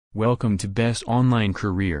Welcome to Best Online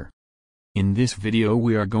Career. In this video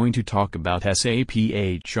we are going to talk about SAP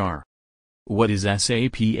HR. What is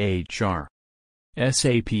SAP HR?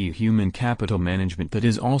 SAP Human Capital Management, that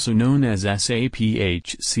is also known as SAP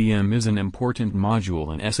HCM, is an important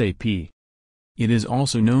module in SAP. It is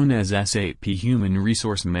also known as SAP Human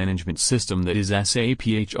Resource Management System, that is SAP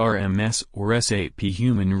HRMS or SAP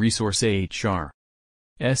Human Resource HR.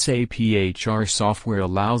 SAP HR software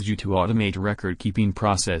allows you to automate record-keeping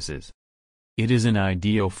processes. It is an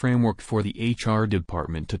ideal framework for the HR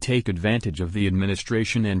department to take advantage of the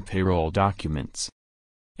administration and payroll documents.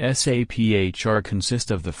 SAP HR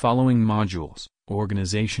consists of the following modules: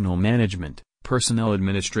 organizational management, personnel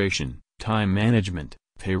administration, time management,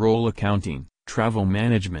 payroll accounting, travel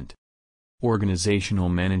management. Organizational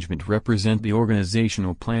management represents the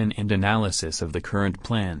organizational plan and analysis of the current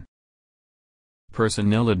plan.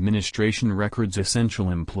 Personnel administration records essential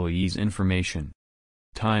employees' information.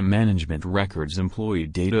 Time management records employee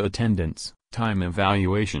data, attendance, time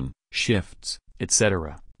evaluation, shifts,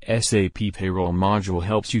 etc. SAP payroll module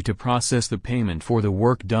helps you to process the payment for the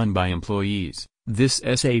work done by employees. This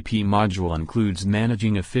SAP module includes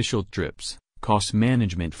managing official trips, cost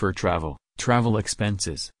management for travel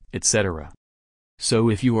expenses, etc. So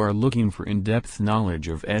if you are looking for in-depth knowledge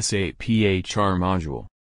of SAP HR module,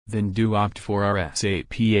 then do opt for our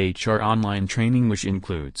SAP HR Online Training, which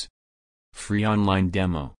includes free online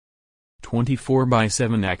demo,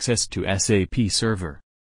 24/7 access to SAP server,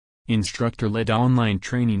 instructor-led online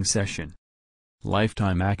training session,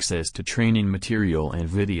 lifetime access to training material and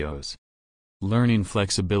videos, learning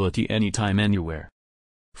flexibility anytime anywhere.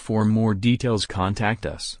 For more details contact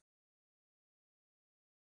us.